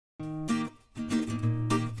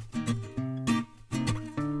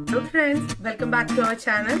Hello friends, welcome back to our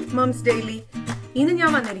channel Moms Daily. ഇന്ന് ഞാൻ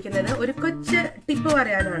വന്നിരിക്കുന്നത് ഒരു കൊച്ചു ടിപ്പ്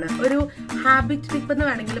പറയാനാണ്. ഒരു ഹാബിറ്റ് ടിപ്പ് എന്ന്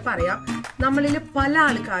വേണമെങ്കിൽ പറയാം. നമ്മളിൽ പല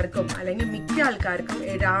ആൾക്കാർക്കും അല്ലെങ്കിൽ മിക്ക ആൾക്കാർക്കും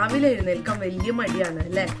രാവിലെ എഴുന്നേൽക്കാൻ വലിയ മടിയാണ്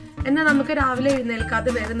അല്ലെ. എന്നാൽ നമുക്ക് രാവിലെ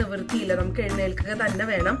എഴുന്നേൽക്കാതെ വേറെ നിവൃത്തിയില്ല, നമുക്ക് എഴുന്നേൽക്കുക തന്നെ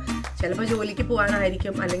വേണം. ചിലപ്പോൾ ജോലിക്ക്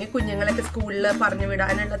പോകാനായിരിക്കും, അല്ലെങ്കിൽ കുഞ്ഞുങ്ങളൊക്കെ സ്കൂളിൽ പറഞ്ഞു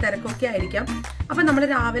വിടാനുള്ള തിരക്കൊക്കെ ആയിരിക്കാം. അപ്പൊ നമ്മൾ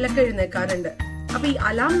രാവിലെ ഒക്കെ എഴുന്നേൽക്കാറുണ്ട്. അപ്പൊ ഈ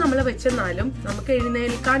അലാം നമ്മൾ വെച്ചെന്നാലും നമുക്ക്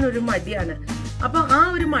എഴുന്നേൽക്കാൻ ഒരു മടിയാണ്. അപ്പൊ ആ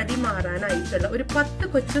ഒരു മടി മാറാനായിട്ടുള്ള ഒരു 10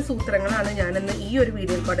 കൊച്ചു സൂത്രങ്ങളാണ് ഞാനിന്ന് ഈ ഒരു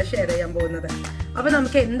വീഡിയോയിൽ കൂടെ ഷെയർ ചെയ്യാൻ പോകുന്നത്. അപ്പൊ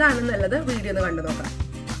നമുക്ക് എന്താണെന്നുള്ളത് വീഡിയോ ഒന്ന് കണ്ടു നോക്കാം.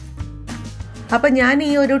 അപ്പൊ ഞാൻ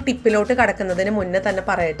ഈ ഒരു ടിപ്പിലോട്ട് കടക്കുന്നതിന് മുന്നേ തന്നെ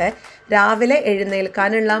പറയട്ടെ, രാവിലെ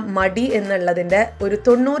എഴുന്നേൽക്കാനുള്ള മടി എന്നുള്ളതിന്റെ ഒരു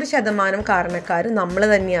 90% കാരണക്കാർ നമ്മൾ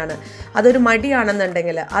തന്നെയാണ്. അതൊരു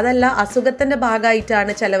മടിയാണെന്നുണ്ടെങ്കിൽ, അതല്ല അസുഖത്തിന്റെ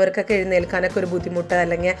ഭാഗമായിട്ടാണ് ചിലവർക്കൊക്കെ എഴുന്നേൽക്കാനൊക്കെ ഒരു ബുദ്ധിമുട്ട്,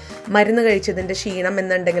 അല്ലെങ്കിൽ മരുന്ന് കഴിച്ചതിന്റെ ക്ഷീണം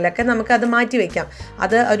എന്നുണ്ടെങ്കിലൊക്കെ നമുക്ക് അത് മാറ്റിവെക്കാം.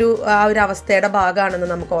 അത് ആ ഒരു അവസ്ഥയുടെ ഭാഗമാണെന്ന്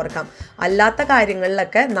നമുക്ക് ഓർക്കാം. അല്ലാത്ത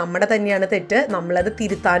കാര്യങ്ങളിലൊക്കെ നമ്മുടെ തന്നെയാണ് തെറ്റ്, നമ്മളത്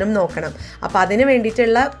തിരുത്താനും നോക്കണം. അപ്പൊ അതിന്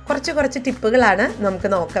വേണ്ടിയിട്ടുള്ള കുറച്ച് ടിപ്പുകളാണ് നമുക്ക്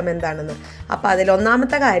നോക്കാം എന്താണെന്ന്. അപ്പൊ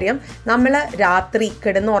അതിലൊന്നാമത്തെ കാര്യം, നമ്മൾ രാത്രി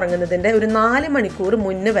കിടന്നുറങ്ങുന്നതിന്റെ ഒരു 4 മണിക്കൂർ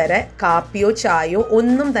മുന്നേ വരെ കാപ്പിയോ ചായയോ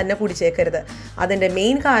ഒന്നും തന്നെ കുടിച്ചേക്കരുത്. അതിന്റെ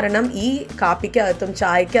മെയിൻ കാരണം ഈ കാപ്പിക്കകത്തും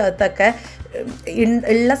ചായക്കകത്തൊക്കെ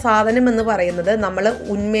ഉള്ള സാധനം എന്ന് പറയുന്നത് നമ്മൾ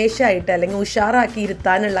ഉന്മേഷമായിട്ട് അല്ലെങ്കിൽ ഉഷാറാക്കി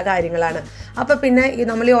ഇരുത്താനുള്ള കാര്യങ്ങളാണ്. അപ്പം പിന്നെ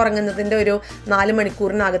നമ്മൾ ഈ ഉറങ്ങുന്നതിൻ്റെ ഒരു 4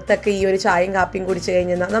 മണിക്കൂറിനകത്തൊക്കെ ഈ ഒരു ചായയും കാപ്പിയും കുടിച്ചു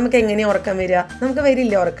കഴിഞ്ഞാൽ നമുക്ക് എങ്ങനെയാണ് ഉറക്കം വരിക? നമുക്ക്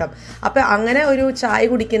വരില്ല ഉറക്കം. അപ്പം അങ്ങനെ ഒരു ചായ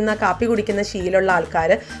കുടിക്കുന്ന കാപ്പി കുടിക്കുന്ന ശീലമുള്ള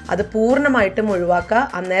ആൾക്കാർ അത് പൂർണ്ണമായിട്ടും ഒഴിവാക്കുക.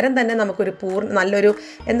 അന്നേരം തന്നെ നമുക്കൊരു നല്ലൊരു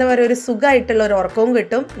എന്താ പറയുക, ഒരു സുഖമായിട്ടുള്ള ഒരു ഉറക്കവും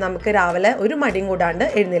കിട്ടും. നമുക്ക് രാവിലെ ഒരു മടിയും കൂടാണ്ട്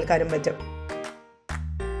എഴുന്നേൽക്കാനും പറ്റും.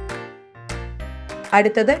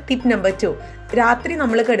 അടുത്തത് ടിപ്പ് നമ്പർ 2, രാത്രി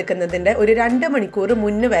നമ്മൾ കിടക്കുന്നതിൻ്റെ ഒരു 2 മണിക്കൂർ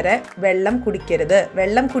മുന്നേ വരെ വെള്ളം കുടിക്കരുത്.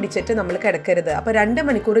 വെള്ളം കുടിച്ചിട്ട് നമ്മൾ കിടക്കരുത്. അപ്പോൾ 2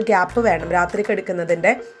 മണിക്കൂർ ഗ്യാപ്പ് വേണം. രാത്രി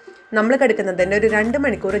നമ്മൾ കിടക്കുന്നതിൻ്റെ ഒരു 2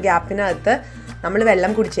 മണിക്കൂർ ഗ്യാപ്പിനകത്ത് നമ്മൾ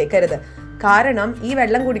വെള്ളം കുടിച്ചേക്കരുത്. കാരണം ഈ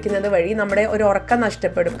വെള്ളം കുടിക്കുന്നത് വഴി നമ്മുടെ ഒരു ഉറക്കം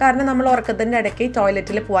നഷ്ടപ്പെടും. കാരണം നമ്മൾ ഉറക്കത്തിൻ്റെ ഇടയ്ക്ക്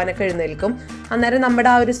ടോയ്ലറ്റിൽ പോകാനൊക്കെ എഴുന്നേൽക്കും. അന്നേരം നമ്മുടെ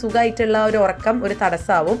ആ ഒരു സുഖമായിട്ടുള്ള ഒരു ഉറക്കം ഒരു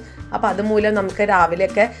തടസ്സമാവും. അപ്പോൾ അതുമൂലം നമുക്ക്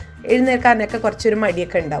രാവിലെയൊക്കെ എഴുന്നേൽക്കാനൊക്കെ കുറച്ചൊരു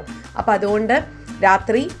മടിയൊക്കെ ഉണ്ടാവും. അപ്പോൾ അതുകൊണ്ട്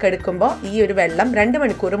രാത്രി കിടക്കുമ്പോൾ ഈ ഒരു വെള്ളം 2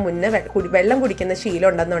 മണിക്കൂർ മുന്നേ വെള്ളം കുടിക്കുന്ന ശീലം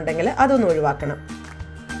ഉണ്ടെന്നുണ്ടെങ്കിൽ അതൊന്ന് ഒഴിവാക്കണം.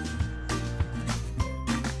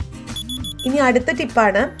 ഇനി അടുത്ത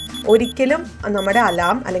ടിപ്പാണ്, ഒരിക്കലും നമ്മുടെ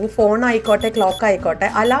അലാം അല്ലെങ്കിൽ ഫോൺ ആയിക്കോട്ടെ ക്ലോക്ക് ആയിക്കോട്ടെ,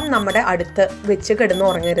 അലാം നമ്മുടെ അടുത്ത് വെച്ച് കിടന്ന്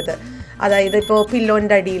ഉറങ്ങരുത്. അതായത് ഇപ്പോൾ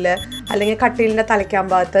പില്ലോൻ്റെ അടിയിൽ അല്ലെങ്കിൽ കട്ടിലിൻ്റെ തലയ്ക്കാൻ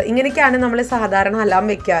ഭാഗത്ത് ഇങ്ങനെയൊക്കെയാണ് നമ്മൾ സാധാരണ അലാം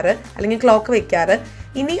വെക്കാറ് അല്ലെങ്കിൽ ക്ലോക്ക് വെക്കാറ്.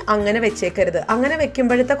 ഇനി അങ്ങനെ വെച്ചേക്കരുത്. അങ്ങനെ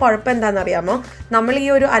വെക്കുമ്പോഴത്തെ കുഴപ്പം എന്താണെന്നറിയാമോ? നമ്മൾ ഈ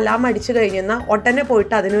ഒരു അലാം അടിച്ചു കഴിഞ്ഞാൽ ഉടനെ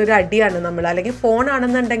പോയിട്ട് അതിനൊരു അടിയാണ് നമ്മൾ. അല്ലെങ്കിൽ ഫോൺ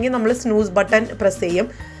ആണെന്നുണ്ടെങ്കിൽ നമ്മൾ സ്നൂസ് ബട്ടൺ പ്രസ് ചെയ്യും,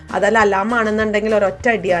 അതല്ല അലാം ആണെന്നുണ്ടെങ്കിൽ ഒരൊറ്റ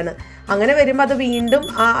അടിയാണ്. അങ്ങനെ വരുമ്പോൾ അത് വീണ്ടും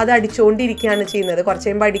അത് അടിച്ചുകൊണ്ടിരിക്കുകയാണ് ചെയ്യുന്നത്. കുറച്ച്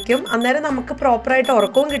കഴിയുമ്പോൾ അടിക്കും. അന്നേരം നമുക്ക് പ്രോപ്പറായിട്ട്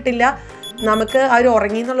ഉറക്കവും കിട്ടില്ല, നമുക്ക് ആ ഒരു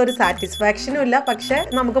ഉറങ്ങി എന്നുള്ളൊരു സാറ്റിസ്ഫാക്ഷനും ഇല്ല, പക്ഷേ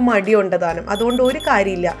നമുക്ക് മടിയുണ്ട് താനും. അതുകൊണ്ട് ഒരു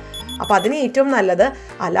കാര്യമില്ല. അപ്പോൾ അതിന് ഏറ്റവും നല്ലത്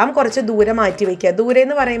അലാം കുറച്ച് ദൂരെ മാറ്റി വയ്ക്കുക. ദൂരെ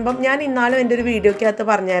എന്ന് പറയുമ്പം ഞാൻ ഇന്നാളും എൻ്റെ ഒരു വീഡിയോക്കകത്ത്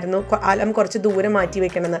പറഞ്ഞായിരുന്നു അലാം കുറച്ച് ദൂരെ മാറ്റി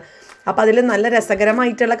വെക്കണമെന്ന്. അപ്പോൾ അതിൽ നല്ല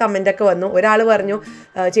രസകരമായിട്ടുള്ള കമൻ്റൊക്കെ വന്നു. ഒരാൾ പറഞ്ഞു,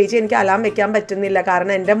 ചേച്ചി എനിക്ക് അലാം വെക്കാൻ പറ്റുന്നില്ല,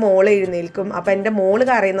 കാരണം എൻ്റെ മോള് എഴുന്നേൽക്കും, അപ്പോൾ എൻ്റെ മോള്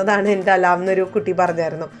കരയുന്നതാണ് എൻ്റെ അലാം എന്നൊരു കുട്ടി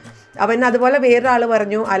പറഞ്ഞായിരുന്നു. അപ്പം എന്നെ അതുപോലെ വേറൊരാൾ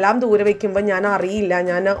പറഞ്ഞു, അലാം ദൂരെ വയ്ക്കുമ്പോൾ ഞാൻ അറിയില്ല,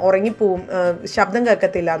 ഞാൻ ഉറങ്ങിപ്പോവും, ശബ്ദം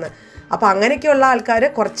കേൾക്കത്തില്ല എന്ന്. അപ്പോൾ അങ്ങനെയൊക്കെയുള്ള ആൾക്കാർ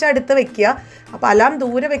കുറച്ചടുത്ത് വെക്കുക. അപ്പോൾ അലാം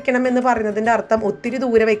ദൂരെ വെക്കണമെന്ന് പറയുന്നതിൻ്റെ അർത്ഥം ഒത്തിരി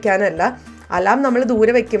ദൂരെ വെക്കാനല്ല. അലാം നമ്മൾ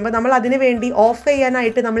ദൂരെ വെക്കുമ്പോൾ നമ്മൾ അതിന് വേണ്ടി ഓഫ്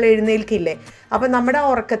ചെയ്യാനായിട്ട് നമ്മൾ എഴുന്നേൽക്കില്ലേ, അപ്പം നമ്മുടെ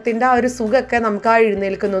ഉറക്കത്തിൻ്റെ ആ ഒരു സുഖമൊക്കെ നമുക്ക് ആ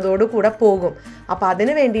എഴുന്നേൽക്കുന്നതോട് കൂടെ പോകും. അപ്പോൾ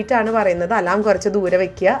അതിന് വേണ്ടിയിട്ടാണ് പറയുന്നത് അലാം കുറച്ച് ദൂരെ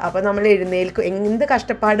വെക്കുക. അപ്പോൾ നമ്മൾ എഴുന്നേൽക്കും, എന്ത്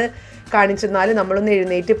കഷ്ടപ്പാട് കാണിച്ചെന്നാലും നമ്മളൊന്ന്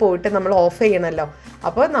എഴുന്നേറ്റ് പോയിട്ട് നമ്മൾ ഓഫ് ചെയ്യണമല്ലോ.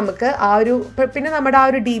 അപ്പോൾ നമുക്ക് ആ ഒരു പിന്നെ നമ്മുടെ ആ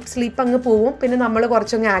ഒരു ഡീപ്പ് സ്ലീപ്പ് അങ്ങ് പോവും. പിന്നെ നമ്മൾ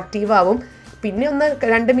കുറച്ചൊന്ന് ആക്റ്റീവ് ആവും. പിന്നെ ഒന്ന്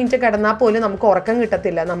 2 മിനിറ്റ് കിടന്നാൽ പോലും നമുക്ക് ഉറക്കം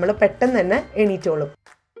കിട്ടത്തില്ല, നമ്മൾ പെട്ടെന്ന് തന്നെ എണീറ്റോളും.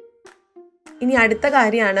 ഇനി അടുത്ത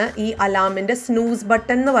കാര്യമാണ്, ഈ അലാമിൻ്റെ സ്നൂസ്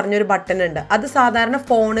ബട്ടൺ എന്ന് പറഞ്ഞൊരു ബട്ടൺ ഉണ്ട്. അത് സാധാരണ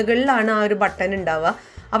ഫോണുകളിലാണ് ആ ഒരു ബട്ടൺ ഉണ്ടാവുക.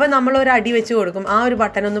 അപ്പോൾ നമ്മളൊരു അടി വെച്ച് കൊടുക്കും, ആ ഒരു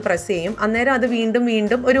ബട്ടൺ ഒന്ന് പ്രസ് ചെയ്യും. അന്നേരം അത്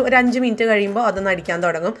വീണ്ടും ഒരു 5 മിനിറ്റ് കഴിയുമ്പോൾ അതൊന്ന് അടിക്കാൻ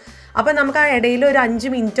തുടങ്ങും. അപ്പോൾ നമുക്ക് ആ ഇടയിൽ ഒരു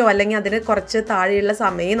 5 മിനിറ്റോ അല്ലെങ്കിൽ അതിന് കുറച്ച് താഴെയുള്ള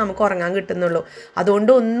സമയം നമുക്ക് ഉറങ്ങാൻ കിട്ടുന്നുള്ളൂ.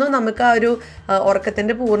 അതുകൊണ്ട് ഒന്നും നമുക്ക് ആ ഒരു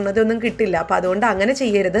ഉറക്കത്തിൻ്റെ പൂർണ്ണത ഒന്നും കിട്ടില്ല. അപ്പോൾ അതുകൊണ്ട് അങ്ങനെ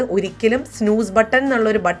ചെയ്യരുത്. ഒരിക്കലും സ്നൂസ് ബട്ടൺ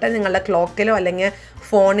എന്നുള്ളൊരു ബട്ടൺ നിങ്ങളുടെ ക്ലോക്കിലോ അല്ലെങ്കിൽ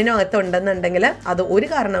ഫോണിനോ അകത്ത് ഉണ്ടെന്നുണ്ടെങ്കിൽ അത് ഒരു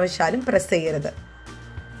കാരണവശാലും പ്രസ് ചെയ്യരുത്.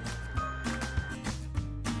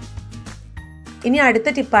 ഇനി അടുത്ത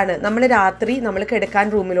ടിപ്പാണ്, നമ്മൾ രാത്രി നമ്മൾ കിടക്കാൻ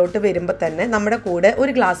റൂമിലോട്ട് വരുമ്പോൾ തന്നെ നമ്മുടെ കൂടെ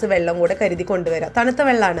ഒരു ഗ്ലാസ് വെള്ളം കൂടെ കരുതി കൊണ്ടുവരാം. തണുത്ത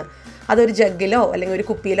വെള്ളമാണ്. അതൊരു ജഗ്ഗിലോ അല്ലെങ്കിൽ ഒരു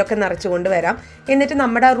കുപ്പിയിലോ ഒക്കെ നിറച്ചുകൊണ്ട് വരാം. എന്നിട്ട്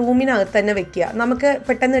നമ്മുടെ ആ റൂമിനകത്ത് തന്നെ വെക്കുക. നമുക്ക്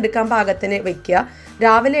പെട്ടെന്ന് എടുക്കാൻ പാകത്തിന് വെക്കുക.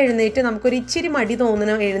 രാവിലെ എഴുന്നേറ്റ് നമുക്കൊരു ഇച്ചിരി മടി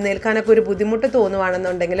തോന്നണം, എഴുന്നേൽക്കാനൊക്കെ ഒരു ബുദ്ധിമുട്ട്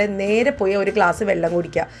തോന്നുവാണെന്നുണ്ടെങ്കിൽ നേരെ പോയി ഒരു ഗ്ലാസ് വെള്ളം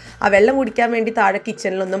കുടിക്കുക. ആ വെള്ളം കുടിക്കാൻ വേണ്ടി താഴെ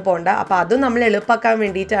കിച്ചണിലൊന്നും പോകണ്ട. അപ്പോൾ അതും നമ്മൾ എളുപ്പമാക്കാൻ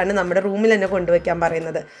വേണ്ടിയിട്ടാണ് നമ്മുടെ റൂമിൽ തന്നെ കൊണ്ടുവയ്ക്കാൻ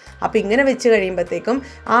പറയുന്നത്. അപ്പോൾ ഇങ്ങനെ വെച്ച് കഴിയുമ്പോഴത്തേക്കും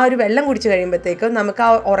ആ ഒരു വെള്ളം കുടിച്ച് കഴിയുമ്പോഴത്തേക്കും നമുക്ക് ആ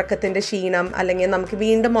ഉറക്കത്തിൻ്റെ ക്ഷീണം അല്ലെങ്കിൽ നമുക്ക്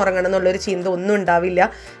വീണ്ടും ഉറങ്ങണം എന്നുള്ളൊരു ചിന്ത ഒന്നും ഉണ്ടാവില്ല.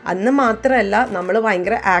 അന്ന് മാത്രമല്ല നമ്മൾ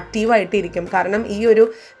ഭയങ്കര ആക്റ്റീവായിട്ടിരിക്കും. കാരണം ഈ ഒരു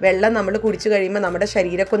വെള്ളം നമ്മൾ കുടിച്ച് കഴിയുമ്പോൾ നമ്മുടെ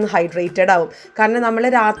ശരീരമൊക്കെ ഒന്ന് ഹൈഡ്രേറ്റഡ് ആവും. കാരണം നമ്മൾ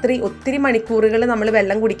രാത്രി ഒത്തിരി മണിക്കൂറുകൾ നമ്മൾ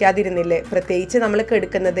വെള്ളം കുടിക്കാതിരുന്നില്ലേ, പ്രത്യേകിച്ച് നമ്മൾ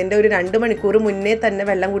കെടുക്കുന്നതിൻ്റെ ഒരു 2 മണിക്കൂർ മുന്നേ തന്നെ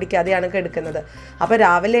വെള്ളം കുടിക്കാതെയാണ് കെടുക്കുന്നത്. അപ്പോൾ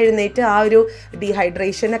രാവിലെ എഴുന്നേറ്റ് ആ ഒരു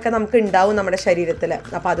ഡീഹൈഡ്രേഷനൊക്കെ നമുക്ക് ഉണ്ടാവും നമ്മുടെ ശരീരത്തിൽ.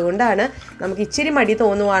 അപ്പോൾ അതുകൊണ്ടാണ് നമുക്ക് ഇച്ചിരി മടി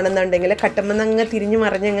തോന്നുവാണെന്നുണ്ടെങ്കിൽ കട്ടുമ്പന്നങ്ങ് തിരിഞ്ഞു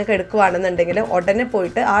മറിഞ്ഞങ്ങ് കെടുക്കുവാണെന്നുണ്ടെങ്കിൽ ഉടനെ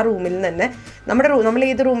പോയിട്ട് ആ റൂമിൽ തന്നെ നമ്മൾ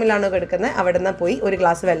ഏത് റൂമിലാണോ കിടക്കുന്നത് അവിടെ നിന്ന് പോയി ഒരു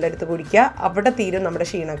ഗ്ലാസ് വെള്ളം എടുത്ത് കുടിക്കുക. അവിടെ തീരും നമ്മുടെ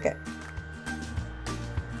ക്ഷീണമൊക്കെ.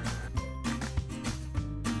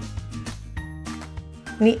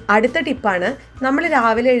 ഇനി അടുത്ത ടിപ്പാണ്, നമ്മൾ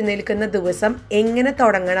രാവിലെ എഴുന്നേൽക്കുന്ന ദിവസം എങ്ങനെ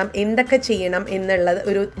തുടങ്ങണം, എന്തൊക്കെ ചെയ്യണം എന്നുള്ളത്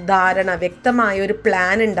ഒരു ധാരണ, വ്യക്തമായ ഒരു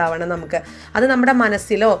പ്ലാൻ ഉണ്ടാവണം നമുക്ക്. അത് നമ്മുടെ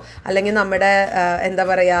മനസ്സിലോ അല്ലെങ്കിൽ നമ്മുടെ എന്താ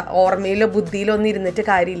പറയുക ഓർമ്മയിലോ ബുദ്ധിയിലോ ഒന്നും ഇരുന്നിട്ട്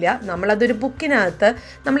കാര്യമില്ല. നമ്മളതൊരു ബുക്കിനകത്ത്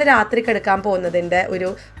നമ്മൾ രാത്രി കിടക്കാൻ പോകുന്നതിൻ്റെ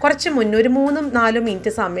കുറച്ച് മുന്നേ ഒരു 3-4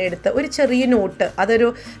 മിനിറ്റ് സമയം എടുത്ത് ഒരു ചെറിയ നോട്ട്,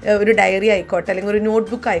 ഒരു ഡയറി ആയിക്കോട്ടെ അല്ലെങ്കിൽ ഒരു നോട്ട്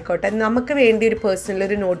ബുക്ക് ആയിക്കോട്ടെ, നമുക്ക് വേണ്ടി ഒരു പേഴ്സണൽ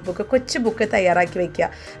ഒരു നോട്ട് ബുക്ക്, കൊച്ചു ബുക്ക് തയ്യാറാക്കി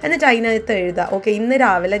വയ്ക്കുക. എന്നിട്ട് അതിനകത്ത് എഴുതുക, ഓക്കെ ഇന്ന്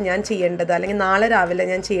രാവിലെ ഞാൻ ചെയ്യേണ്ടത് അല്ലെങ്കിൽ നാളെ രാവിലെ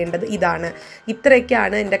ഞാൻ ചെയ്യേണ്ടത് ഇതാണ്,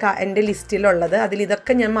 ഇത്രയൊക്കെയാണ് എൻ്റെ ലിസ്റ്റിലുള്ളത്, അതിൽ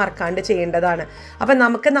ഇതൊക്കെ ഞാൻ മറക്കാണ്ട് ചെയ്യേണ്ടതാണ്. അപ്പം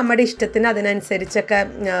നമുക്ക് നമ്മുടെ ഇഷ്ടത്തിന് അതിനനുസരിച്ചൊക്കെ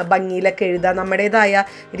ഭംഗിയിലൊക്കെ എഴുതുക, നമ്മുടേതായ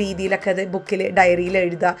രീതിയിലൊക്കെ അത് ബുക്കിൽ ഡയറിയിൽ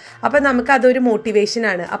എഴുതുക. അപ്പം നമുക്കതൊരു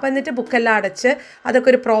മോട്ടിവേഷനാണ്. അപ്പം എന്നിട്ട് ബുക്കെല്ലാം അടച്ച് അതൊക്കെ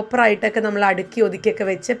ഒരു പ്രോപ്പറായിട്ടൊക്കെ നമ്മൾ അടുക്കി ഒതുക്കിയൊക്കെ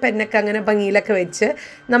വെച്ച് പെന്നൊക്കെ അങ്ങനെ ഭംഗിയിലൊക്കെ വെച്ച്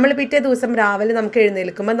നമ്മൾ പിറ്റേ ദിവസം രാവിലെ നമുക്ക്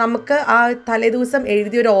എഴുന്നേൽക്കുമ്പോൾ നമുക്ക് ആ തലേ ദിവസം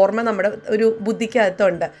എഴുതിയൊരു ഓർമ്മ നമ്മുടെ ഒരു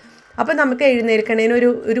ബുദ്ധിക്കകത്തുണ്ട്. അപ്പോൾ നമുക്ക് എഴുന്നേൽക്കണേന്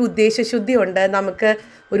ഒരു ഉദ്ദേശശുദ്ധി ഉണ്ട്, നമുക്ക്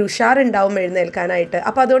ഒരു ഉഷാറുണ്ടാവും എഴുന്നേൽക്കാനായിട്ട്.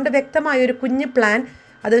 അപ്പോൾ അതുകൊണ്ട് വ്യക്തമായൊരു കുഞ്ഞ് പ്ലാൻ,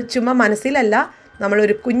 അത് ചുമ്മാ മനസ്സിലല്ല,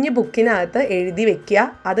 നമ്മളൊരു കുഞ്ഞ് ബുക്കിനകത്ത് എഴുതി വെക്കുക.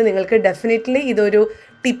 അത് നിങ്ങൾക്ക് ഡെഫിനറ്റ്ലി ഇതൊരു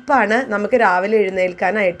ടിപ്പാണ്. നമുക്ക് രാവിലെ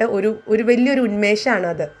എഴുന്നേൽക്കാനായിട്ട് ഒരു വലിയൊരു ഉന്മേഷമാണ്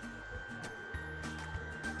അത്.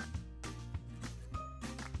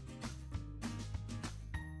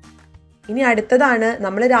 ഇനി അടുത്തതാണ്,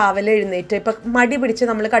 നമ്മൾ രാവിലെ എഴുന്നേറ്റ് ഇപ്പം മടി പിടിച്ച്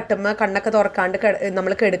നമ്മൾ കട്ടുമ്പോൾ കണ്ണൊക്കെ തുറക്കാണ്ട്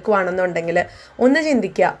നമ്മൾ കിടക്കുകയാണെന്നുണ്ടെങ്കിൽ ഒന്ന്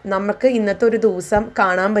ചിന്തിക്കുക, നമുക്ക് ഇന്നത്തെ ഒരു ദിവസം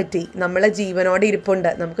കാണാൻ പറ്റി, നമ്മളെ ജീവനോടെ ഇരിപ്പുണ്ട്,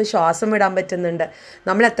 നമുക്ക് ശ്വാസം വിടാൻ പറ്റുന്നുണ്ട്,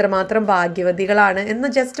 നമ്മൾ എത്രമാത്രം ഭാഗ്യവതികളാണ് എന്ന്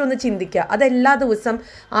ജസ്റ്റ് ഒന്ന് ചിന്തിക്കുക. അതെല്ലാ ദിവസം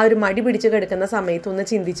ആ ഒരു മടി പിടിച്ച് കിടക്കുന്ന സമയത്ത് ഒന്ന്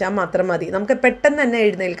ചിന്തിച്ചാൽ മാത്രം മതി, നമുക്ക് പെട്ടെന്ന് തന്നെ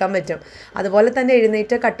എഴുന്നേൽക്കാൻ പറ്റും. അതുപോലെ തന്നെ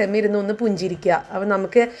എഴുന്നേറ്റ് കട്ടുമ്പോൾ ഇരുന്ന് ഒന്ന് പുഞ്ചിരിക്കുക. അപ്പോൾ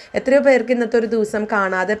നമുക്ക് എത്രയോ പേർക്ക് ഇന്നത്തെ ഒരു ദിവസം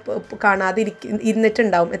കാണാതെ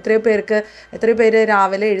ഇരുന്നിട്ടുണ്ടാവും, എത്രയോ പേര്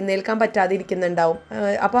രാവിലെ എഴുന്നേൽക്കാൻ പറ്റാതെ ഇരിക്കുന്നുണ്ടാവും.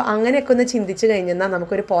 അപ്പോൾ അങ്ങനെയൊക്കെ ഒന്ന് ചിന്തിച്ച് കഴിഞ്ഞാൽ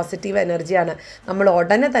നമുക്കൊരു പോസിറ്റീവ് എനർജിയാണ്, നമ്മൾ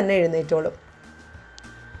ഉടനെ തന്നെ എഴുന്നേറ്റോളും.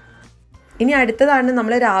 ഇനി അടുത്തതാണ്,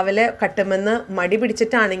 നമ്മൾ രാവിലെ കട്ടുമെന്ന് മടി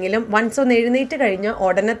പിടിച്ചിട്ടാണെങ്കിലും വൺസ് ഒന്ന് എഴുന്നേറ്റ് കഴിഞ്ഞാൽ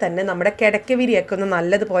ഉടനെ തന്നെ നമ്മുടെ കിടക്ക വിരിയൊക്കെ ഒന്ന്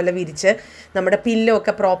നല്ലതുപോലെ വിരിച്ച് നമ്മുടെ പില്ലോ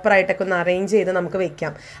ഒക്കെ പ്രോപ്പറായിട്ടൊക്കെ ഒന്ന് അറേഞ്ച് ചെയ്ത് നമുക്ക്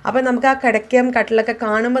വെക്കാം. അപ്പോൾ നമുക്ക് ആ കിടക്കയും കട്ടിലൊക്കെ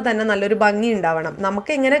കാണുമ്പോൾ തന്നെ നല്ലൊരു ഭംഗി ഉണ്ടാവണം.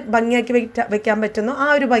 നമുക്ക് എങ്ങനെ ഭംഗിയാക്കി വെക്കാൻ പറ്റുന്നോ ആ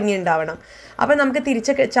ഒരു ഭംഗി ഉണ്ടാവണം. അപ്പോൾ നമുക്ക്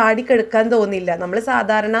തിരിച്ച് ചാടിക്കെടുക്കാൻ തോന്നില്ല. നമ്മൾ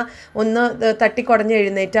സാധാരണ ഒന്ന് തട്ടിക്കുടഞ്ഞ്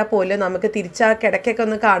എഴുന്നേറ്റാൽ പോലും നമുക്ക് തിരിച്ച് ആ കിടക്കൊക്കെ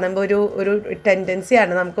ഒന്ന് കാണുമ്പോൾ ഒരു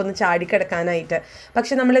ടെൻഡൻസിയാണ് നമുക്കൊന്ന് ചാടിക്കിടക്കാനായിട്ട്.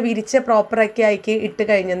 പക്ഷെ നമ്മൾ വിരിച്ച് പ്രോപ്പറൊക്കെ ആക്കി ഇട്ട്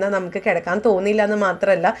കഴിഞ്ഞാൽ നമുക്ക് കിടക്കാൻ തോന്നില്ല എന്ന്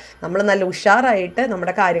മാത്രമല്ല, നമ്മൾ നല്ല ഉഷാറായിട്ട്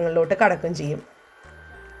നമ്മുടെ കാര്യങ്ങളിലോട്ട് കടക്കുകയും ചെയ്യും.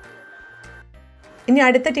 ഇനി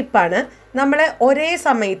അടുത്ത ടിപ്പാണ്, നമ്മൾ ഒരേ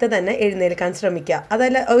സമയത്ത് തന്നെ എഴുന്നേൽക്കാൻ ശ്രമിക്കുക.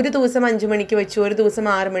 അതല്ല ഒരു ദിവസം 5 മണിക്ക് വെച്ചു, ഒരു ദിവസം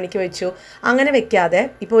 6 മണിക്ക് വെച്ചു, അങ്ങനെ വെക്കാതെ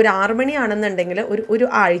ഇപ്പോൾ ഒരു 6 മണിയാണെന്നുണ്ടെങ്കിൽ ഒരു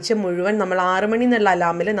ആഴ്ച മുഴുവൻ നമ്മൾ 6 മണി എന്നുള്ള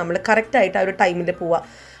അലാമിൽ നമ്മൾ കറക്റ്റായിട്ട് ആ ഒരു ടൈമിൽ പോവുക.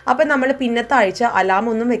 അപ്പം നമ്മൾ പിന്നത്തെ ആഴ്ച അലാം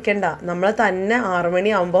ഒന്നും വെക്കണ്ട, നമ്മൾ തന്നെ 6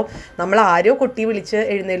 മണിയാകുമ്പോൾ നമ്മൾ ആരോ കൊട്ടി വിളിച്ച്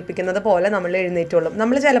എഴുന്നേൽപ്പിക്കുന്നത് പോലെ നമ്മൾ എഴുന്നേറ്റോളും.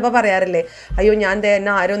 നമ്മൾ ചിലപ്പോൾ പറയാറില്ലേ, അയ്യോ ഞാൻ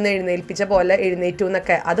എന്നെ ആരോ ഒന്ന് എഴുന്നേൽപ്പിച്ച പോലെ എഴുന്നേറ്റു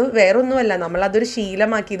എന്നൊക്കെ. അത് വേറൊന്നുമല്ല, നമ്മളതൊരു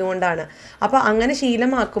ശീലമാക്കിയത് കൊണ്ടാണ്. അപ്പോൾ അങ്ങനെ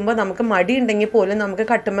ശീലമാക്കുമ്പോൾ നമുക്ക് മടി ഉണ്ടെങ്കിൽ പോലും നമുക്ക്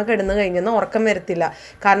കട്ടുമ്മ കിടന്ന് കഴിഞ്ഞാൽ ഉറക്കം വരത്തില്ല.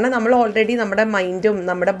 കാരണം നമ്മൾ ഓൾറെഡി നമ്മുടെ മൈൻഡും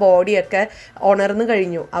നമ്മുടെ ബോഡിയൊക്കെ ഉണർന്നു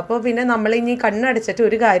കഴിഞ്ഞു. അപ്പോൾ പിന്നെ നമ്മൾ ഇനി കണ്ണടച്ചിട്ട്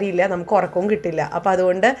ഒരു കാര്യമില്ല, നമുക്ക് ഉറക്കവും കിട്ടില്ല. അപ്പോൾ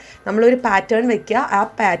അതുകൊണ്ട് നമ്മളൊരു പാറ്റേൺ വെക്കുക, ആ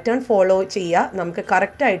പാറ്റേൺ ഫോളോ ചെയ്യുക, നമുക്ക്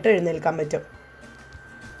കറക്റ്റായിട്ട് എഴുന്നേൽക്കാൻ പറ്റും.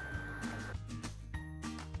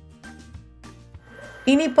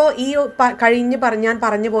 ഇനിയിപ്പോൾ ഈ ഞാൻ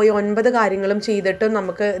പറഞ്ഞു പോയ 9 കാര്യങ്ങളും ചെയ്തിട്ടും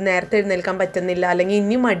നമുക്ക് നേരത്തെ എഴുന്നേൽക്കാൻ പറ്റുന്നില്ല, അല്ലെങ്കിൽ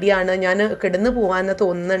ഇനി മടിയാണ്, ഞാൻ കിടന്നു പോകാമെന്ന്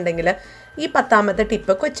തോന്നുന്നുണ്ടെങ്കിൽ ഈ 10ാമത്തെ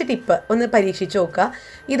ടിപ്പ്, കൊച്ചു ടിപ്പ് ഒന്ന് പരീക്ഷിച്ച് നോക്കുക.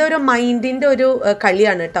 ഇതൊരു മൈൻഡിൻ്റെ ഒരു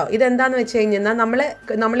കളിയാണ് കേട്ടോ. ഇതെന്താണെന്ന് വെച്ച് കഴിഞ്ഞാൽ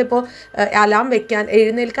നമ്മളിപ്പോൾ അലാം വെക്കാൻ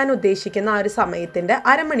എഴുന്നേൽക്കാൻ ഉദ്ദേശിക്കുന്ന ആ ഒരു സമയത്തിൻ്റെ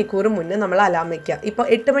അരമണിക്കൂർ മുന്നേ നമ്മൾ അലാം വെക്കുക. ഇപ്പോൾ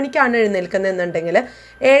 8 മണിക്കാണ് എഴുന്നേൽക്കുന്നതെന്നുണ്ടെങ്കിൽ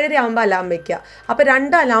 7:30 ആകുമ്പോൾ അലാം വെക്കുക. അപ്പോൾ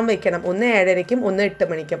 2 അലാം വെക്കണം, ഒന്ന് 7:30ക്കും ഒന്ന് 8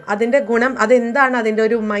 മണിക്കും. അതിൻ്റെ ഗുണം അതെന്താണ്, അതിൻ്റെ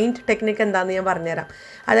ഒരു മൈൻഡ് ടെക്നിക്ക് എന്താണെന്ന് ഞാൻ പറഞ്ഞുതരാം.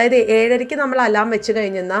 അതായത് 7:30ക്ക് നമ്മൾ അലാം വെച്ച്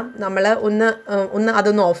കഴിഞ്ഞാൽ നമ്മൾ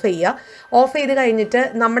അതൊന്ന് ഓഫ് ചെയ്യുക. ഓഫ് ചെയ്ത് കഴിഞ്ഞിട്ട്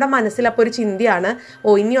നമ്മുടെ മനസ്സിൽ അപ്പോൾ ഒരു ചിന്തയാണ്,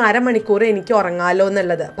 ഇനി അരമണിക്കൂർ എനിക്ക് ഉറങ്ങാലോ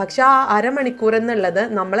എന്നുള്ളത്. പക്ഷെ ആ അരമണിക്കൂർ എന്നുള്ളത്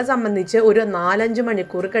നമ്മളെ സംബന്ധിച്ച് ഒരു 4-5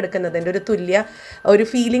 മണിക്കൂർ കിടക്കുന്നതിൻ്റെ ഒരു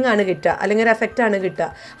ഫീലിംഗ് ആണ് കിട്ടുക, അല്ലെങ്കിൽ ഒരു എഫക്റ്റ് ആണ് കിട്ടുക.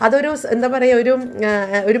 അതൊരു എന്താ പറയുക,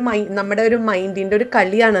 നമ്മുടെ ഒരു മൈൻഡിൻ്റെ ഒരു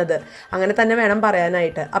കളിയാണത്, അങ്ങനെ തന്നെ വേണം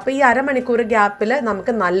പറയാനായിട്ട്. അപ്പോൾ ഈ അരമണിക്കൂർ ഗ്യാപ്പിൽ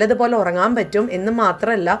നമുക്ക് നല്ലതുപോലെ ഉറങ്ങാൻ പറ്റും എന്ന്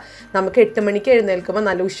മാത്രമല്ല, നമുക്ക് 8 മണിക്ക് എഴുന്നേൽക്കുമ്പോൾ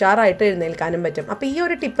നല്ല ഉഷാറായിട്ട് എഴുന്നേൽക്കാനും പറ്റും. അപ്പോൾ ഈ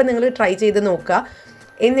ഒരു ടിപ്പ് നിങ്ങൾ ട്രൈ ചെയ്ത് നോക്കുക.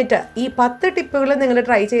 എന്നിട്ട് ഈ 10 ടിപ്പുകൾ നിങ്ങൾ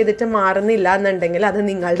ട്രൈ ചെയ്തിട്ട് മാറുന്നില്ല എന്നുണ്ടെങ്കിൽ അത്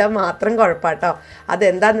നിങ്ങളുടെ മാത്രം കുഴപ്പമാട്ടോ.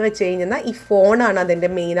 അതെന്താണെന്ന് വെച്ച് കഴിഞ്ഞാൽ ഈ ഫോണാണ് അതിൻ്റെ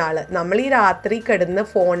മെയിൻ ആൾ. നമ്മൾ ഈ രാത്രി കിടന്ന്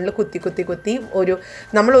ഫോണിൽ കുത്തി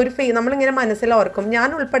നമ്മളിങ്ങനെ മനസ്സിൽ ഓർക്കും. ഞാൻ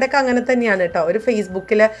ഉൾപ്പെടെയൊക്കെ അങ്ങനെ തന്നെയാണ് കേട്ടോ. ഒരു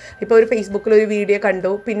ഫേസ്ബുക്കിൽ ഒരു വീഡിയോ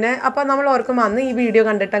കണ്ടു, പിന്നെ അപ്പോൾ നമ്മൾ ഓർക്കും അന്ന് ഈ വീഡിയോ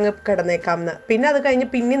കണ്ടിട്ട് അങ്ങ് കിടന്നേക്കാമെന്ന്. പിന്നെ അത് കഴിഞ്ഞ്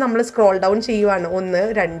പിന്നെ നമ്മൾ സ്ക്രോൾ ഡൗൺ ചെയ്യുവാണ്, 1,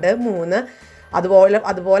 2, 3.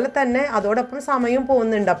 അതുപോലെ തന്നെ അതോടൊപ്പം സമയം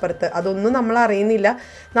പോകുന്നുണ്ട് അപ്പുറത്ത്. അതൊന്നും നമ്മൾ അറിയുന്നില്ല.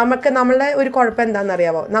 നമ്മളുടെ ഒരു കുഴപ്പം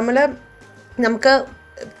എന്താണെന്നറിയാമോ, നമുക്ക്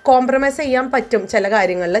കോംപ്രമൈസ് ചെയ്യാൻ പറ്റും ചില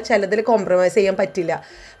കാര്യങ്ങളിൽ, ചിലതിൽ കോംപ്രമൈസ് ചെയ്യാൻ പറ്റില്ല.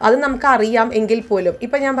 അത് നമുക്കറിയാം എങ്കിൽ പോലും.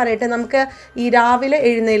 ഇപ്പം ഞാൻ പറയട്ടെ, നമുക്ക് ഈ രാവിലെ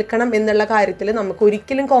എഴുന്നേൽക്കണം എന്നുള്ള കാര്യത്തിൽ നമുക്ക്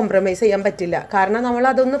ഒരിക്കലും കോംപ്രമൈസ് ചെയ്യാൻ പറ്റില്ല. കാരണം നമ്മൾ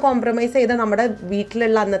അതൊന്ന് കോംപ്രമൈസ് ചെയ്താൽ നമ്മുടെ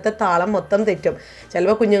വീട്ടിലുള്ള അന്നത്തെ താളം മൊത്തം തെറ്റും.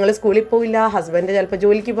 ചിലപ്പോൾ കുഞ്ഞുങ്ങൾ സ്കൂളിൽ പോവില്ല, ഹസ്ബൻഡ് ചിലപ്പോൾ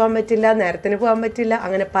ജോലിക്ക് പോകാൻ പറ്റില്ല, നേരത്തിന് പോകാൻ പറ്റില്ല,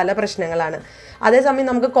 അങ്ങനെ പല പ്രശ്നങ്ങളാണ്. അതേസമയം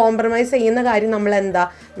നമുക്ക് കോംപ്രമൈസ് ചെയ്യുന്ന കാര്യം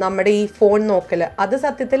നമ്മുടെ ഈ ഫോൺ നോക്കൽ, അത്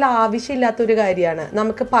സത്യത്തിൽ ആവശ്യമില്ലാത്തൊരു കാര്യമാണ്.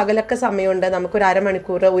 നമുക്ക് പകലൊക്കെ സമയമുണ്ട്, നമുക്കൊരു അരമണിക്കൂർ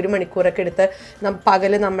 1 മണിക്കൂറൊക്കെ എടുത്ത്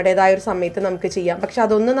പകൽ നമ്മുടേതായ ഒരു സമയത്ത് നമുക്ക് ചെയ്യാം. പക്ഷെ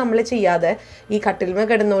അതൊന്നും നമ്മൾ ചെയ്യാതെ ഈ കട്ടിൽമ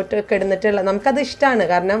കിടന്നിട്ടുള്ള നമുക്കത് ഇഷ്ടമാണ്.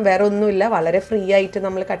 കാരണം വേറെ ഒന്നുമില്ല, വളരെ ഫ്രീ ആയിട്ട്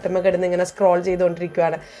നമ്മൾ കട്ടിൽമ കിടന്ന് ഇങ്ങനെ സ്ക്രോൾ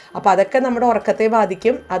ചെയ്തുകൊണ്ടിരിക്കുകയാണ്. അപ്പോൾ അതൊക്കെ നമ്മുടെ ഉറക്കത്തെ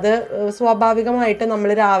ബാധിക്കും. അത് സ്വാഭാവികമായിട്ട്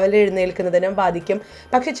നമ്മൾ രാവിലെ എഴുന്നേൽക്കുന്നതിനെ ബാധിക്കും.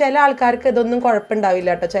 പക്ഷെ ചില ആൾക്കാർക്ക് ഇതൊന്നും കുഴപ്പമുണ്ടാവില്ല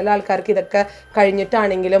കേട്ടോ. ചില ആൾക്കാർക്ക് ഇതൊക്കെ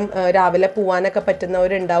കഴിഞ്ഞിട്ടാണെങ്കിലും രാവിലെ പോകാനൊക്കെ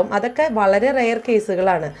പറ്റുന്നവരുണ്ടാവും. അതൊക്കെ വളരെ റെയർ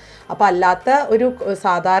കേസുകളാണ്. അപ്പോൾ അല്ലാത്ത ഒരു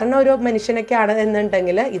സാധാരണ ഒരു മനുഷ്യനൊക്കെയാണ്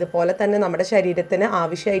എന്നുണ്ടെങ്കിൽ ഇതുപോലെ തന്നെ നമ്മുടെ ശരീരത്തിന്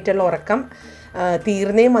ആവശ്യമായിട്ടുള്ള ഉറക്കം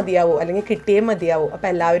തീർന്നേ മതിയാവൂ, അല്ലെങ്കിൽ കിട്ടിയേ മതിയാവൂ. അപ്പോൾ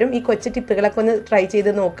എല്ലാവരും ഈ കൊച്ചു ടിപ്പുകളൊക്കെ ഒന്ന് ട്രൈ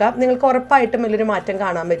ചെയ്ത് നോക്കാം. നിങ്ങൾക്ക് ഉറപ്പായിട്ടും വലിയൊരു മാറ്റം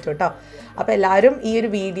കാണാൻ പറ്റും കേട്ടോ. അപ്പോൾ എല്ലാവരും ഈ ഒരു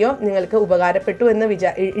വീഡിയോ നിങ്ങൾക്ക് ഉപകാരപ്പെട്ടു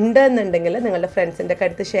എന്നുണ്ടെങ്കിൽ നിങ്ങളുടെ ഫ്രണ്ട്സിൻ്റെ ഒക്കെ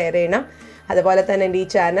അടുത്ത് ഷെയർ ചെയ്യണം. അതുപോലെ തന്നെ എൻ്റെ ഈ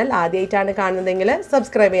ചാനൽ ആദ്യമായിട്ടാണ് കാണുന്നതെങ്കിൽ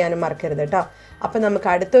സബ്സ്ക്രൈബ് ചെയ്യാനും മറക്കരുത് കേട്ടോ. അപ്പോൾ നമുക്ക്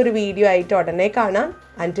അടുത്തൊരു വീഡിയോ ആയിട്ട് ഉടനെ കാണാം.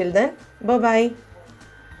 അൻറ്റിൽ ദെൻ ബൈ.